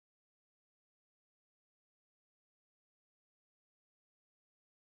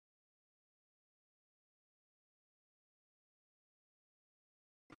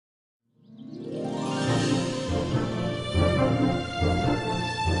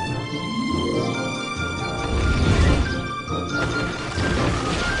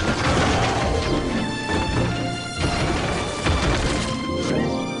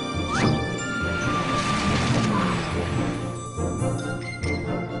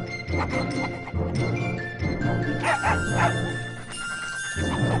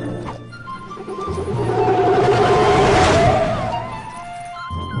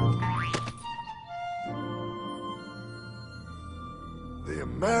The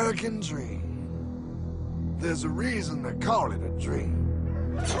American dream. There's a reason they call it a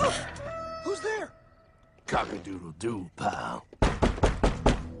dream. Who's there? Cock-a-doodle-doo, pal.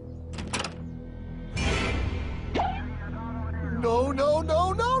 No, no,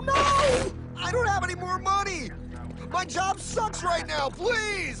 no, no, no! I don't have any more money! My job sucks right now,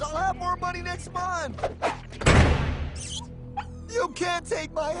 please! I'll have more money next month! You can't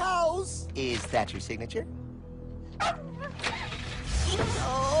take my house! Is that your signature?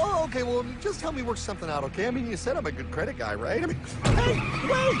 Oh, okay, well, just help me work something out, okay? I mean, you said I'm a good credit guy, right? I mean, hey,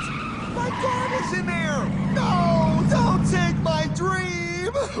 wait! My dad is in there! No, don't take my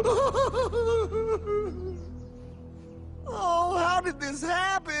dream! Oh, how did this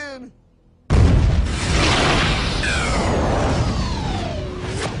happen?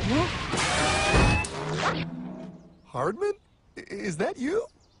 Hardman? Is that you?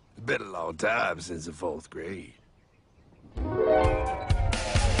 It's been a long time since the 4th grade.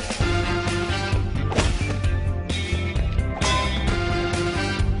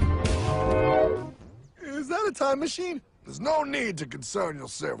 Is that a time machine? There's no need to concern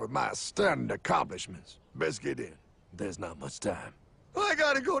yourself with my stunning accomplishments. Best get in. There's not much time. I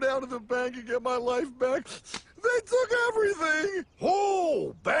gotta go down to the bank and get my life back. They took everything!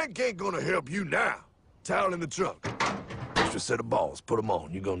 Oh, bank ain't gonna help you now. Towel in the trunk. Extra set of balls. Put them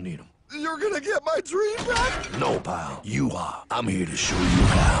on. You're gonna need them. You're gonna get my dream back? No, pal. You are. I'm here to show you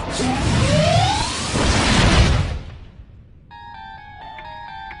how.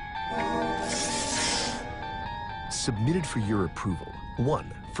 Submitted for your approval.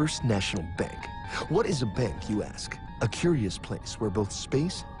 1. First National Bank. What is a bank, you ask? A curious place where both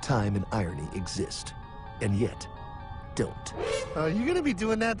space, time, and irony exist. And yet, don't. Are you gonna be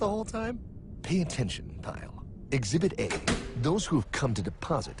doing that the whole time? Pay attention, pile. Exhibit A. Those who have come to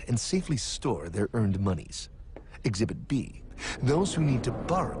deposit and safely store their earned monies. Exhibit B. Those who need to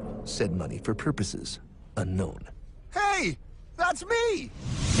borrow said money for purposes unknown. Hey! That's me!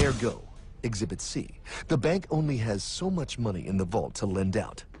 Ergo, Exhibit C. The bank only has so much money in the vault to lend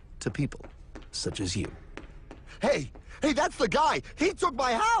out to people such as you. Hey! Hey, that's the guy! He took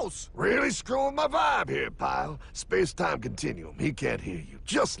my house! Really screwing my vibe here, pal. Space-time continuum. He can't hear you.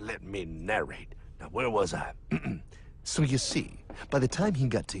 Just let me narrate. Now, where was I? So you see, by the time he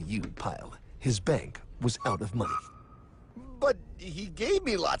got to you, pile, his bank was out of money. But he gave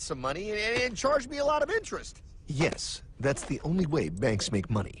me lots of money and charged me a lot of interest. Yes, that's the only way banks make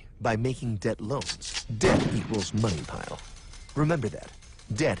money, by making debt loans. Debt equals money, pile. Remember that.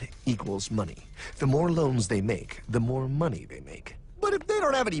 Debt equals money. The more loans they make, the more money they make. But if they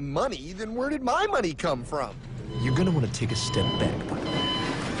don't have any money, then where did my money come from? You're gonna want to take a step back, pile.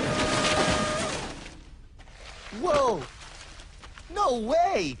 Whoa! No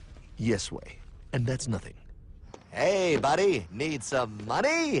way! Yes way. And that's nothing. Hey, buddy, need some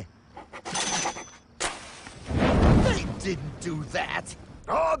money? They didn't do that!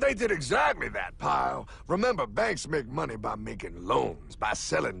 Oh, they did exactly that, pal. Remember, banks make money by making loans, by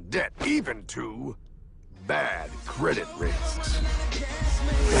selling debt, even to bad credit risks.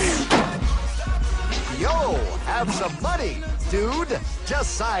 Yo, have some money, dude.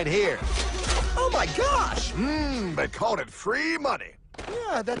 Just sign here. Oh my gosh! They called it free money.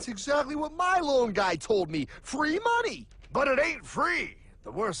 Yeah, that's exactly what my loan guy told me. Free money! But it ain't free.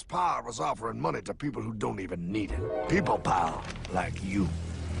 The worst part was offering money to people who don't even need it. People, pal, like you.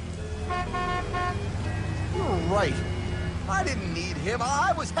 You're right. I didn't need him.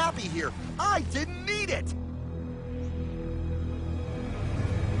 I was happy here. I didn't need it.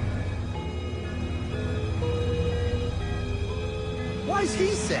 Why's he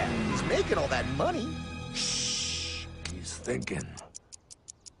sad? He's making all that money. Shh. He's thinking.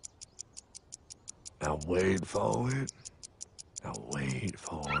 Now wait for it. Now wait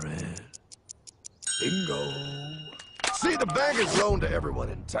for it. Bingo. See, the bankers loan to everyone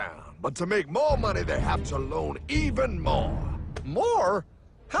in town, but to make more money, they have to loan even more. More?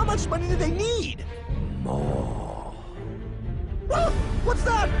 How much money do they need? More. Ah, what's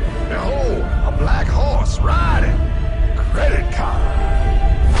that? Behold, a black horse riding. Credit card.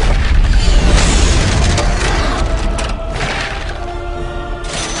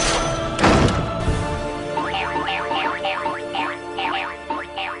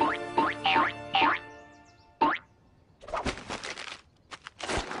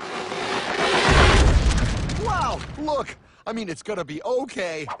 Look, I mean, it's gonna be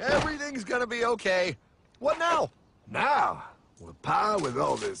okay. Everything's gonna be okay. What now? Now, Well, Pa, with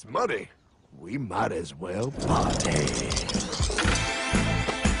all this money, we might as well party.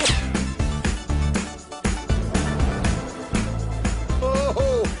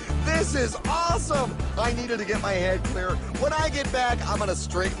 Oh, this is awesome! I needed to get my head clear. When I get back, I'm gonna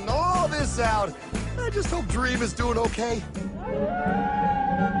straighten all this out. I just hope Dream is doing okay.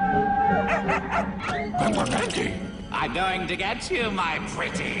 I'm going to get you, my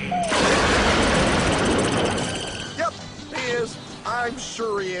pretty. Yep, he is. I'm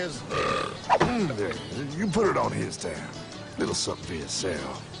sure he is. There, you put it on his tab. Little something for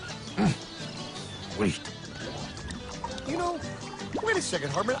yourself. Wait. You know, wait a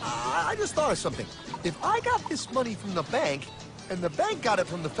second, Hartman. I just thought of something. If I got this money from the bank, and the bank got it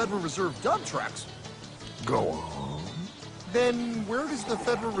from the Federal Reserve dump trucks, Go on. then where does the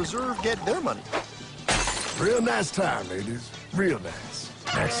Federal Reserve get their money? Real nice time, ladies. Real nice.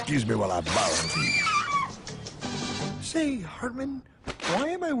 Now, excuse me while I borrow these. Say, Hartman, why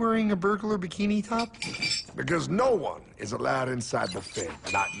am I wearing a burglar bikini top? Because no one is allowed inside the Fed.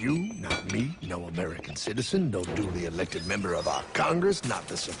 Not you, not me, no American citizen, no duly elected member of our Congress, not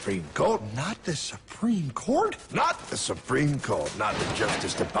the Supreme Court. Not the Supreme Court? Not the Supreme Court, not the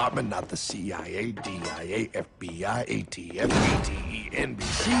Justice Department, not the CIA, DIA, FBI, ATF, ATE,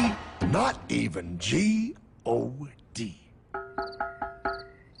 NBC, not even G.O.D.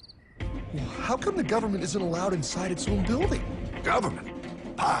 How come the government isn't allowed inside its own building? Government?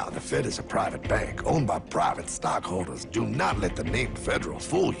 Pa, the Fed is a private bank owned by private stockholders. Do not let the name Federal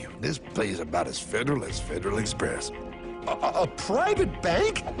fool you. This place is about as federal as Federal Express. A private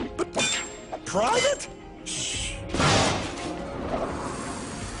bank? But private? Shh.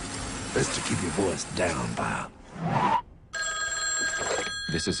 Best to keep your voice down, Pa.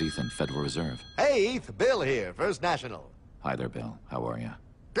 This is Ethan, Federal Reserve. Hey, Eth, Bill here, First National. Hi there, Bill. How are you?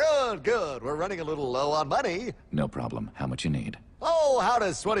 Good, good. We're running a little low on money. No problem. How much you need? Oh, how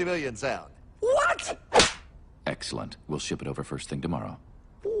does 20 million sound? What? Excellent. We'll ship it over first thing tomorrow.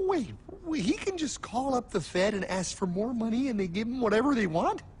 Wait, he can just call up the Fed and ask for more money and they give him whatever they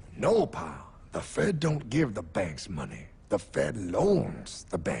want? No, Pa. The Fed don't give the banks money. The Fed loans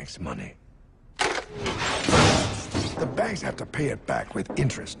the banks money. The banks have to pay it back with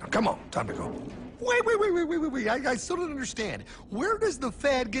interest. Now, come on, time to go. Wait. I still don't understand. Where does the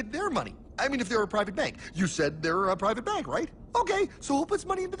Fed get their money? I mean, if they're a private bank. You said they're a private bank, right? Okay, so who puts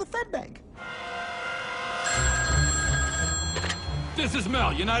money into the Fed bank? This is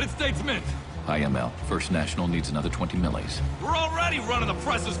Mel, United States Mint. Hi, ML. First National needs another 20 millis. We're already running the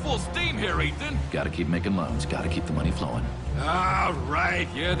presses full steam here, Ethan. Gotta keep making loans. Gotta keep the money flowing. All right,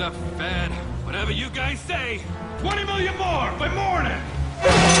 you're the Fed. Whatever you guys say. 20 million more by morning.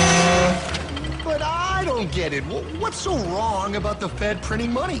 But I don't get it. What's so wrong about the Fed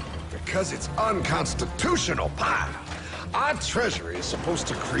printing money? Because it's unconstitutional, Pa. Our Treasury is supposed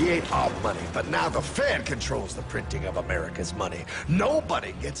to create our money, but now the Fed controls the printing of America's money.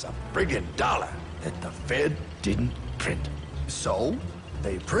 Nobody gets a friggin' dollar that the Fed didn't print. So?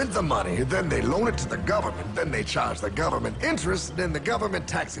 They print the money, then they loan it to the government, then they charge the government interest, then the government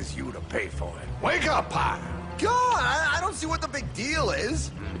taxes you to pay for it. Wake up, Pa! God, I don't see what the big deal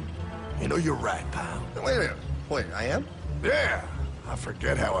is. You know, you're right, pal. Wait a minute. Wait, I am? Yeah. I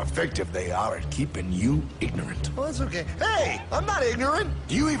forget how effective they are at keeping you ignorant. Well, that's okay. Hey, I'm not ignorant.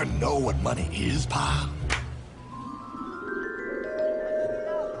 Do you even know what money is, Pa?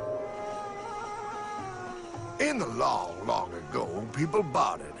 In the long, long ago, people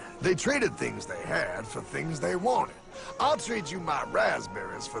bartered. They traded things they had for things they wanted. I'll trade you my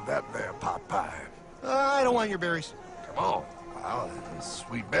raspberries for that there pot pie. I don't want your berries. Come on, pal.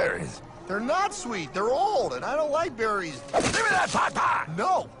 Sweet berries. They're not sweet. They're old, and I don't like berries. Give me that pot pie!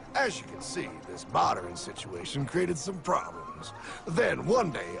 No. As you can see, this bartering situation created some problems. Then,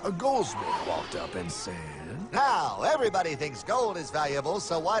 one day, a goldsmith walked up and said... Now, everybody thinks gold is valuable,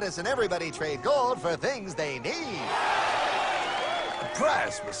 so why doesn't everybody trade gold for things they need? A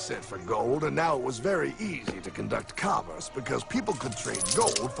price was set for gold, and now it was very easy to conduct commerce because people could trade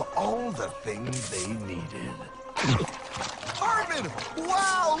gold for all the things they needed. Hartman!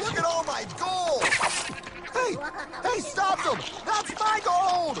 Wow, look at all my gold! Hey, stop them! That's my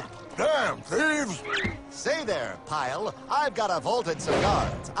gold! Damn thieves! Say there, Pile. I've got a vault and some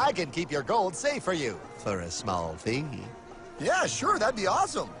guards. I can keep your gold safe for you for a small fee. Yeah, sure, that'd be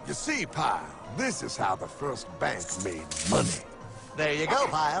awesome. You see, Pile, this is how the first bank made money. There you go,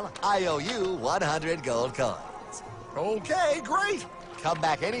 Pile. I owe you 100 gold coins. Okay, great. Come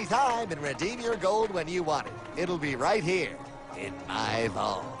back anytime and redeem your gold when you want it. It'll be right here in my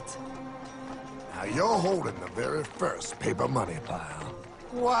vault. Now, you're holding the very first paper money, Pile.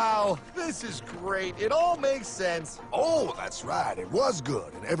 Wow, this is great. It all makes sense. Oh, that's right. It was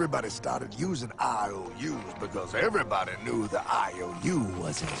good, and everybody started using IOUs because everybody knew the IOU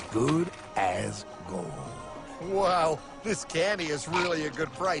was as good as gold. Wow, this candy is really a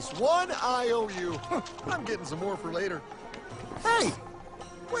good price. 1 IOU. I'm getting some more for later. Hey,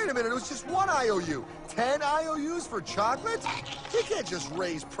 wait a minute. It was just 1 IOU. 10 IOUs for chocolate? You can't just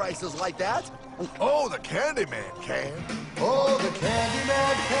raise prices like that. Oh, the Candyman can. Oh, the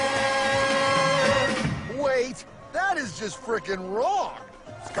Candyman can. Wait, that is just frickin' wrong.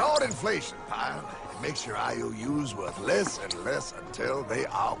 It's called inflation, pal. It makes your IOUs worth less and less until they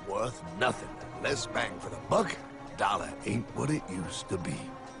are worth nothing. Less bang for the buck. Dollar ain't what it used to be.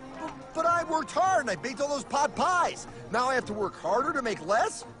 But I worked hard and I baked all those pot pies. Now I have to work harder to make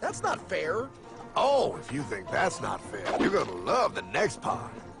less? That's not fair. Oh, if you think that's not fair, you're gonna love the next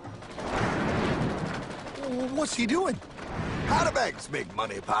part. What's he doing? How do banks make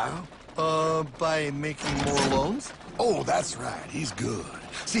money, pal? By making more loans? Oh, that's right. He's good.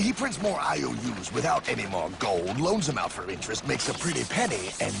 See, he prints more IOUs without any more gold, loans them out for interest, makes a pretty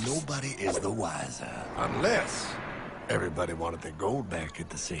penny, and nobody is the wiser. Unless everybody wanted their gold back at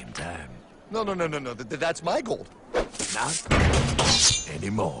the same time. No. That's my gold. Not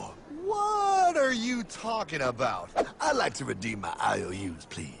anymore. What are you talking about? I'd like to redeem my IOUs,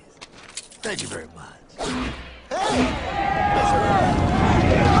 please. Thank you very much. Hey!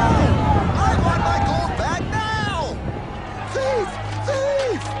 I want my gold back now! Thief!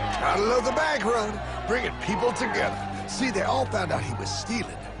 Gotta love the bank run, bringing people together. See, they all found out he was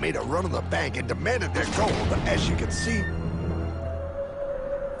stealing, made a run on the bank, and demanded their gold. But as you can see,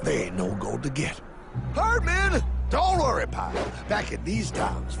 there ain't no gold to get. Hardman! Don't worry, pal. Back in these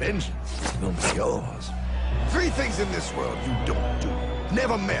times, vengeance will be yours. 3 things in this world you don't do.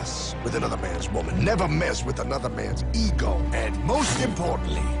 Never mess with another man's woman. Never mess with another man's ego. And most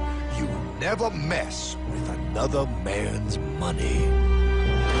importantly, you never mess with another man's money.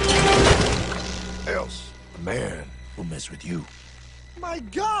 Else, the man will mess with you. My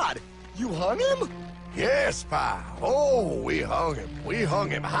God! You hung him? Yes, pal. Oh, we hung him. We hung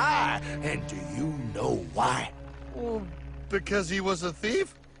him high. And do you know why? Well, because he was a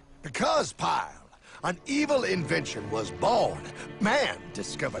thief? Because, pal, an evil invention was born. Man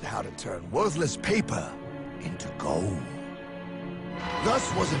discovered how to turn worthless paper into gold.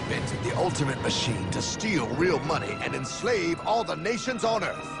 Thus was invented the ultimate machine to steal real money and enslave all the nations on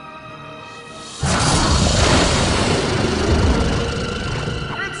Earth.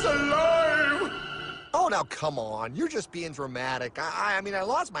 It's alive! Oh, now come on. You're just being dramatic. I mean, I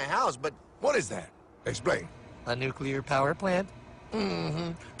lost my house, but... What is that? Explain. A nuclear power plant?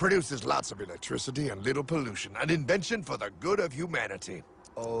 Mm-hmm. Produces lots of electricity and little pollution. An invention for the good of humanity.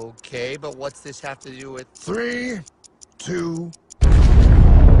 Okay, but what's this have to do with... 3, 2...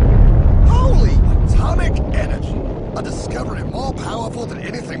 Holy! Atomic energy. A discovery more powerful than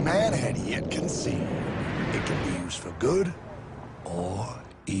anything man had yet conceived. It can be used for good or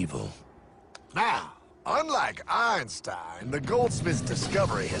evil. Now, unlike Einstein, the goldsmith's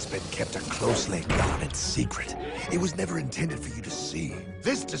discovery has been kept a closely guarded secret. It was never intended for you to see.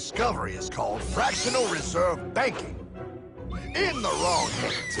 This discovery is called fractional reserve banking. In the wrong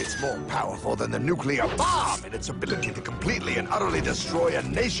hands, it's more powerful than the nuclear bomb in its ability to completely and utterly destroy a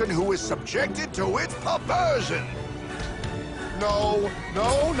nation who is subjected to its perversion. No.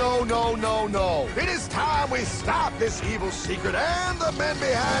 It is time we stop this evil secret and the men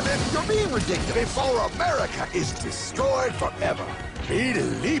behind it. You're being ridiculous. Before America is destroyed forever.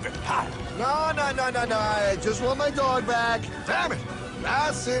 Believe it, pal. No. I just want my dog back. Damn it.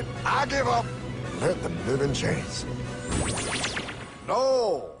 That's it. I give up. Let them live in chains.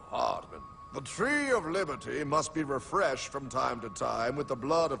 No, Hardman. The tree of liberty must be refreshed from time to time with the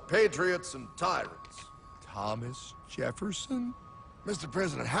blood of patriots and tyrants. Thomas Jefferson? Mr.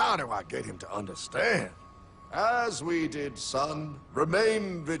 President, how do I get him to understand? As we did, son,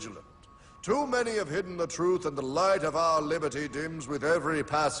 remain vigilant. Too many have hidden the truth, and the light of our liberty dims with every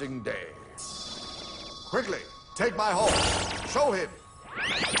passing day. Quickly, take my horse. Show him.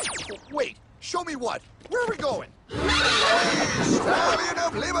 Wait, show me what? Where are we going? Stallion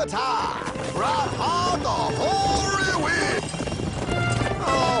of Liberty! Brought on the hoary wind!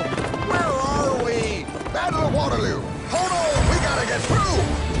 Oh, where are we? Battle of Waterloo! Hold on, we gotta get through!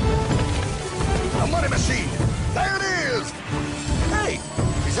 A money machine! There it is! Hey,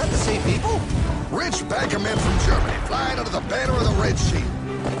 is that the same people? Rich banker men from Germany flying under the banner of the Red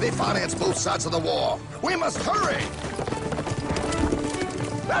Shield. They finance both sides of the war. We must hurry!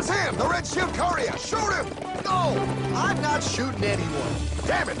 That's him, the Red Shield courier! Shoot him! No! I'm not shooting anyone.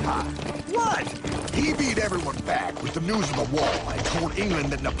 Damn it, Pie. What? He beat everyone back with the news of the war and told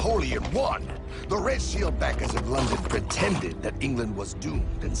England that Napoleon won. The Red Shield bankers in London pretended that England was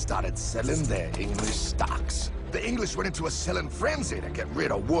doomed and started selling their English stocks. The English went into a selling frenzy to get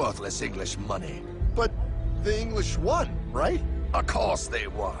rid of worthless English money. But the English won, right? Of course they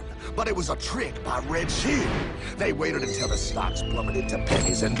won, but it was a trick by Red Shield. They waited until the stocks plummeted to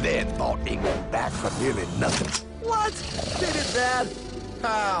pennies and then bought England back for nearly nothing. What? They did that?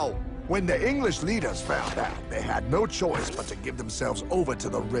 How? When the English leaders found out, they had no choice but to give themselves over to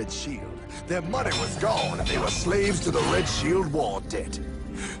the Red Shield. Their money was gone and they were slaves to the Red Shield war debt.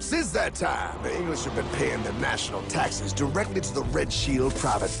 Since that time, the English have been paying their national taxes directly to the Red Shield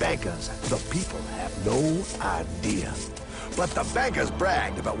private bankers. The people have no idea. But the bankers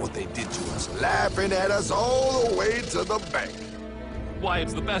bragged about what they did to us, laughing at us all the way to the bank. Why,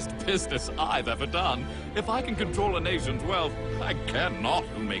 it's the best business I've ever done. If I can control a nation's wealth, I care not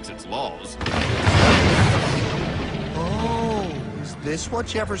who makes its laws. Oh, is this what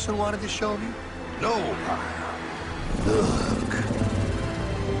Jefferson wanted to show me? No, Look.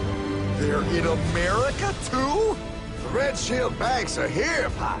 They're in America, too? the Red Shield banks are here,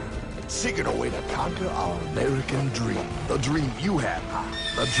 Pie. Seeking a way to conquer our American dream. The dream you have, Pie.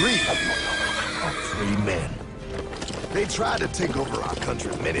 The dream of free men. They tried to take over our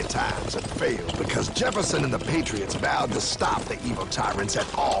country many times and failed because Jefferson and the Patriots vowed to stop the evil tyrants at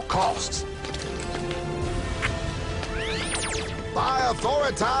all costs. By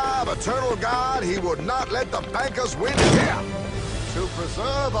authority of eternal God, he would not let the bankers win here. To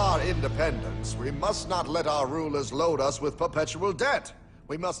preserve our independence, we must not let our rulers load us with perpetual debt.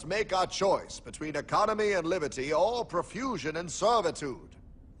 We must make our choice between economy and liberty or profusion and servitude.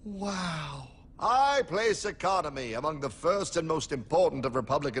 Wow. I place economy among the first and most important of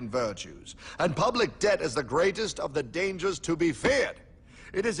Republican virtues, and public debt is the greatest of the dangers to be feared.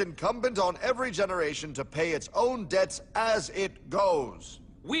 It is incumbent on every generation to pay its own debts as it goes.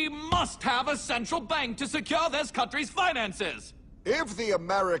 We must have a central bank to secure this country's finances. If the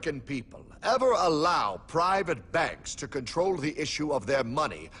American people ever allow private banks to control the issue of their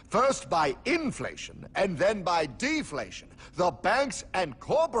money, first by inflation and then by deflation, the banks and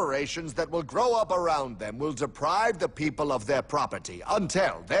corporations that will grow up around them will deprive the people of their property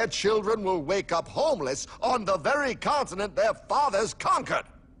until their children will wake up homeless on the very continent their fathers conquered.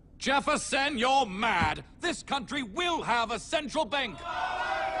 Jefferson, you're mad. This country will have a central bank.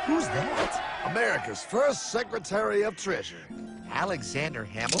 Who's that? America's first Secretary of Treasury. Alexander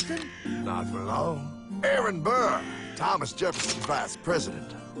Hamilton? Not for long. Aaron Burr, Thomas Jefferson's vice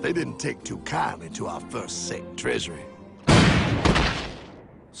president. They didn't take too kindly to our first Sec Treasury.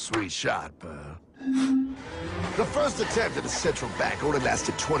 Sweet shot, Burr. The first attempt at a central bank only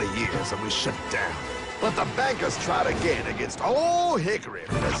lasted 20 years and we shut it down. But the bankers tried again against Old Hickory,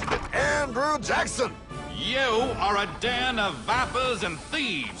 President Andrew Jackson. You are a den of vipers and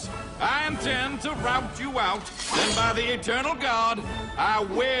thieves. I intend to rout you out, and by the eternal God, I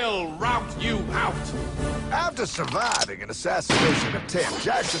will rout you out. After surviving an assassination attempt,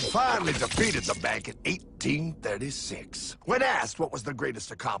 Jackson finally defeated the bank in 1836. When asked what was the greatest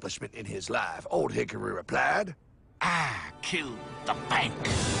accomplishment in his life, Old Hickory replied, I killed the bank.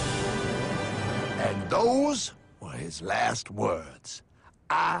 and those were his last words.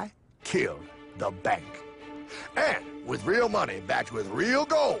 I killed the bank. And with real money backed with real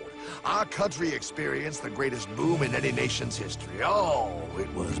gold, our country experienced the greatest boom in any nation's history. Oh,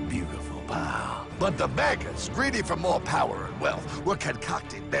 it was beautiful, pal. But the bankers, greedy for more power and wealth, were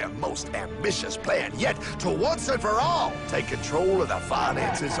concocting their most ambitious plan yet to once and for all take control of the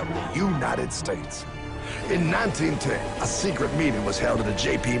finances of the United States. In 1910, a secret meeting was held at the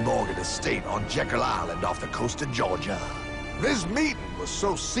J.P. Morgan estate on Jekyll Island off the coast of Georgia. This meeting was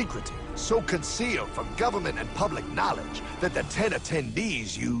so secretive, so concealed from government and public knowledge that the 10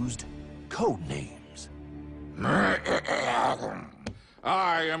 attendees used code names.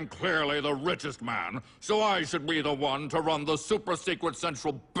 I am clearly the richest man, so I should be the one to run the super-secret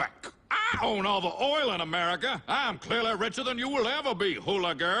central bank. I own all the oil in America. I'm clearly richer than you will ever be,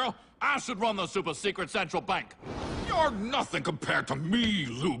 hula girl. I should run the super-secret central bank. You're nothing compared to me,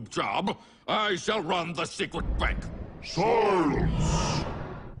 lube job. I shall run the secret bank. Silence!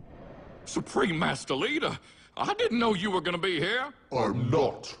 Supreme Master Leader, I didn't know you were gonna be here. I'm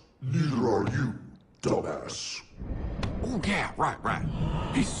not. Neither are you, dumbass. Oh, yeah, right.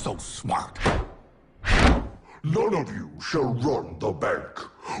 He's so smart. None of you shall run the bank.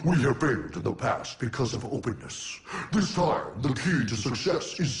 We have failed in the past because of openness. This time, the key to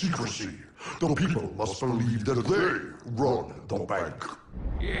success is secrecy. The people must believe that they run the bank.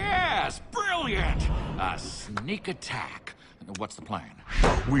 Yes, brilliant! A sneak attack. What's the plan?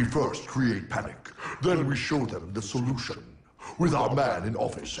 We first create panic, then we show them the solution. With our man in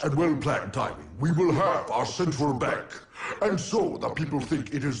office and well-planned timing, we will have our central bank. And so the people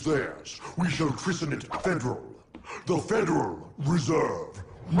think it is theirs. We shall christen it Federal. The Federal Reserve.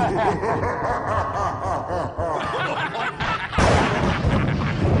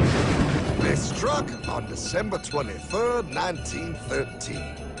 They struck on December 23rd, 1913.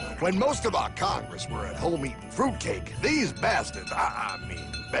 When most of our Congress were at home eating fruitcake, these bastards, I mean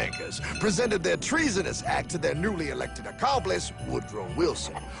bankers, presented their treasonous act to their newly elected accomplice, Woodrow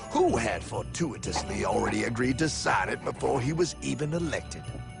Wilson, who had fortuitously already agreed to sign it before he was even elected.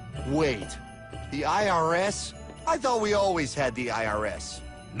 Wait, the IRS? I thought we always had the IRS.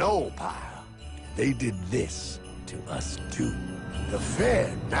 No, pal. They did this to us too. The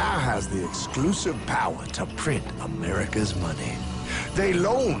Fed now has the exclusive power to print America's money. They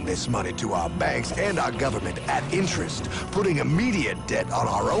loan this money to our banks and our government at interest, putting immediate debt on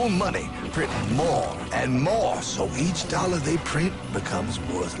our own money, printing more and more, so each dollar they print becomes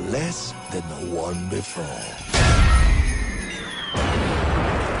worth less than the one before.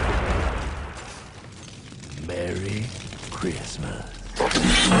 Merry Christmas.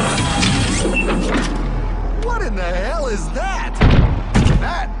 What in the hell is that?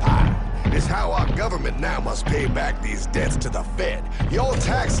 That, pal, is how our government now must pay back these debts to the Fed. Your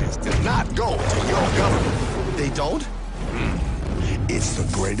taxes do not go to your government. They don't? It's the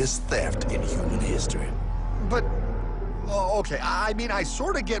greatest theft in human history. But, oh, okay, I mean, I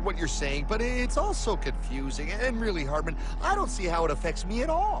sort of get what you're saying, but it's all so confusing. And really, Hartman, I don't see how it affects me at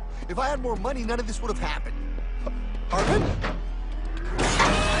all. If I had more money, none of this would have happened. Hartman?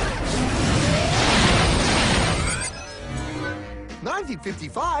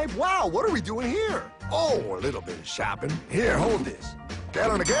 1955? Wow, what are we doing here? Oh, a little bit of shopping. Here, hold this.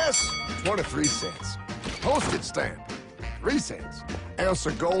 Gallon of gas, 23 cents. Postage stamp, 3 cents. Ounce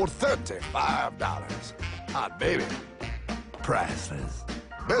of gold, $35. Hot baby, priceless.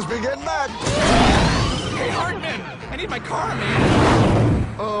 Best be getting back. Hey, Hartman! I need my car, man!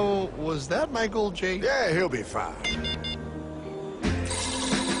 Oh, was that my gold, Jay? Yeah, he'll be fine.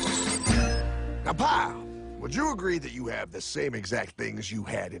 Now, pal, would you agree that you have the same exact things you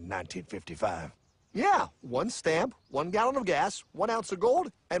had in 1955? Yeah, 1 stamp, 1 gallon of gas, 1 ounce of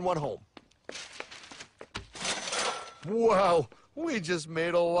gold, and 1 home. Wow, we just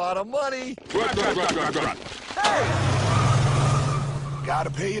made a lot of money. Hey!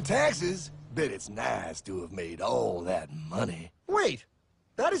 Gotta pay your taxes. Bet it's nice to have made all that money. Wait,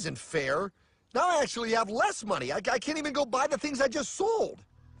 that isn't fair. Now I actually have less money. I can't even go buy the things I just sold.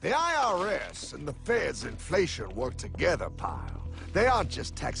 The IRS and the Fed's inflation work together, pal. They aren't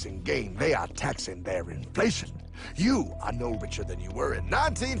just taxing gain, they are taxing their inflation. You are no richer than you were in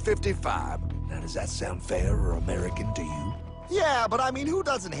 1955. Now, does that sound fair or American to you? Yeah, but I mean, who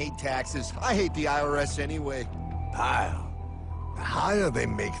doesn't hate taxes? I hate the IRS anyway. Pal, the higher they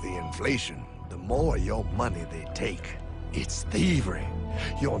make the inflation, the more your money they take. It's thievery.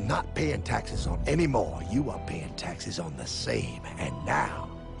 You're not paying taxes on any more. You are paying taxes on the same. And now,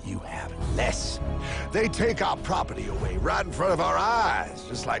 you have less. They take our property away right in front of our eyes,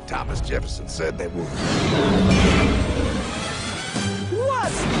 just like Thomas Jefferson said they would.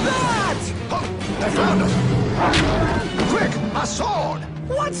 What's that? Oh, they found us! Quick, a sword!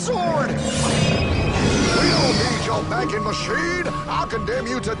 What sword? We don't need your banking machine! I'll condemn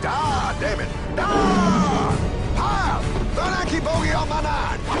you to die, damn it! Die! Pile! The lanky bogey on my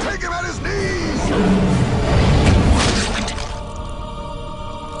 9! Take him at his knees!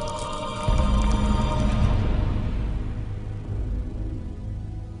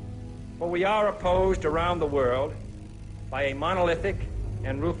 For we are opposed around the world by a monolithic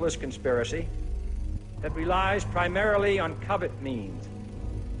and ruthless conspiracy that relies primarily on covert means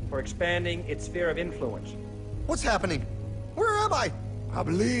for expanding its sphere of influence. What's happening? Where am I? I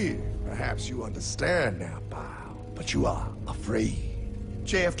believe perhaps you understand now, pal, but you are afraid.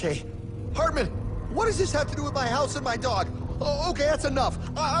 JFK. Hartman, what does this have to do with my house and my dog? Oh, okay, that's enough.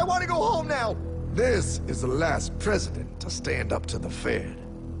 I want to go home now. This is the last president to stand up to the Fed.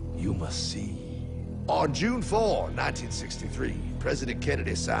 You must see. On June 4, 1963, President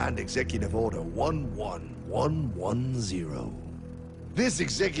Kennedy signed Executive Order 11110. This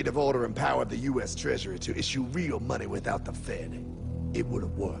executive order empowered the U.S. Treasury to issue real money without the Fed. It would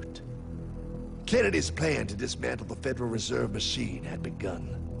have worked. Kennedy's plan to dismantle the Federal Reserve machine had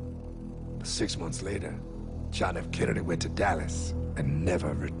begun. 6 months later, John F. Kennedy went to Dallas and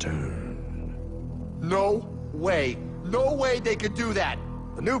never returned. No way. No way they could do that.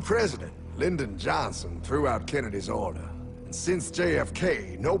 The new president, Lyndon Johnson, threw out Kennedy's order. Since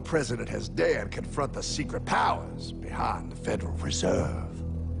JFK, no president has dared confront the secret powers behind the Federal Reserve.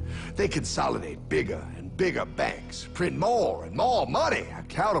 They consolidate bigger and bigger banks, print more and more money,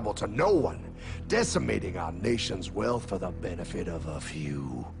 accountable to no one, decimating our nation's wealth for the benefit of a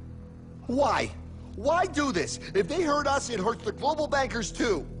few. Why? Why do this? If they hurt us, it hurts the global bankers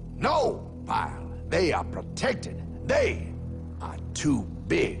too. No, pal. They are protected. They are too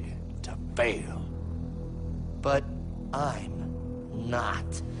big to fail. But I'm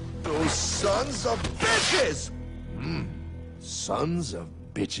not. Those sons of bitches! Sons of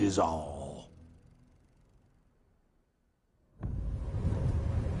bitches all.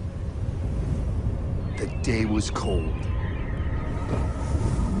 The day was cold.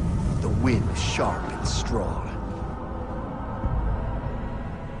 The wind sharp and strong.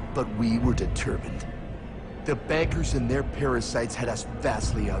 But we were determined. The bankers and their parasites had us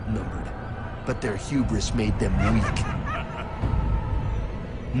vastly outnumbered, but their hubris made them weak.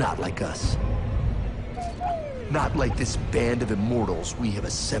 Not like us. Not like this band of immortals we have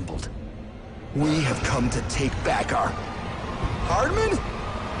assembled. We have come to take back our... Hardman?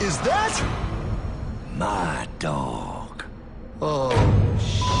 Is that? my dog. Oh,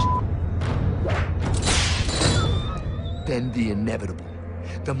 Then the inevitable.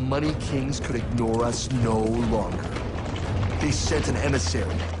 The money kings could ignore us no longer. They sent an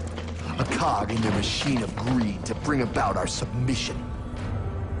emissary, a cog in their machine of greed to bring about our submission.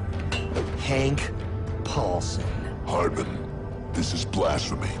 Hank Paulson. Hardman, this is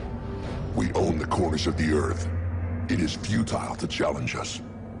blasphemy. We own the corners of the earth. It is futile to challenge us.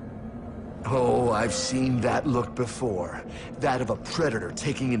 Oh, I've seen that look before. That of a predator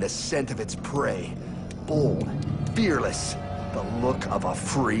taking in the scent of its prey. Bold, fearless, the look of a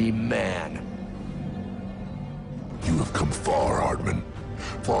free man. You have come far, Hardman.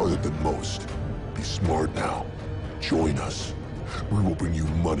 Farther than most. Be smart now. Join us. We will bring you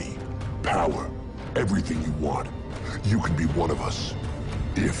money, power, everything you want. You can be one of us,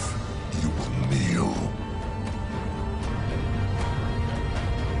 if you will kneel.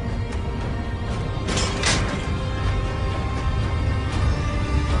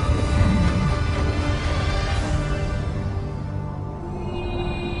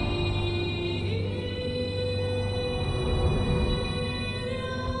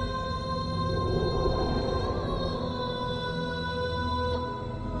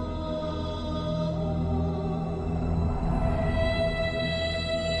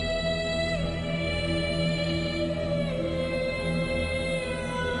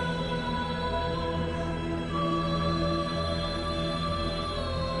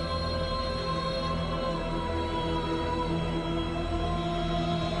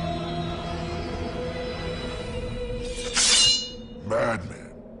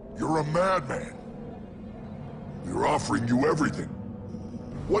 Madman. You're a madman. We're offering you everything.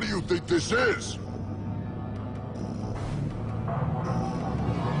 What do you think this is?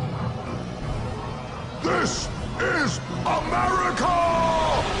 This is America!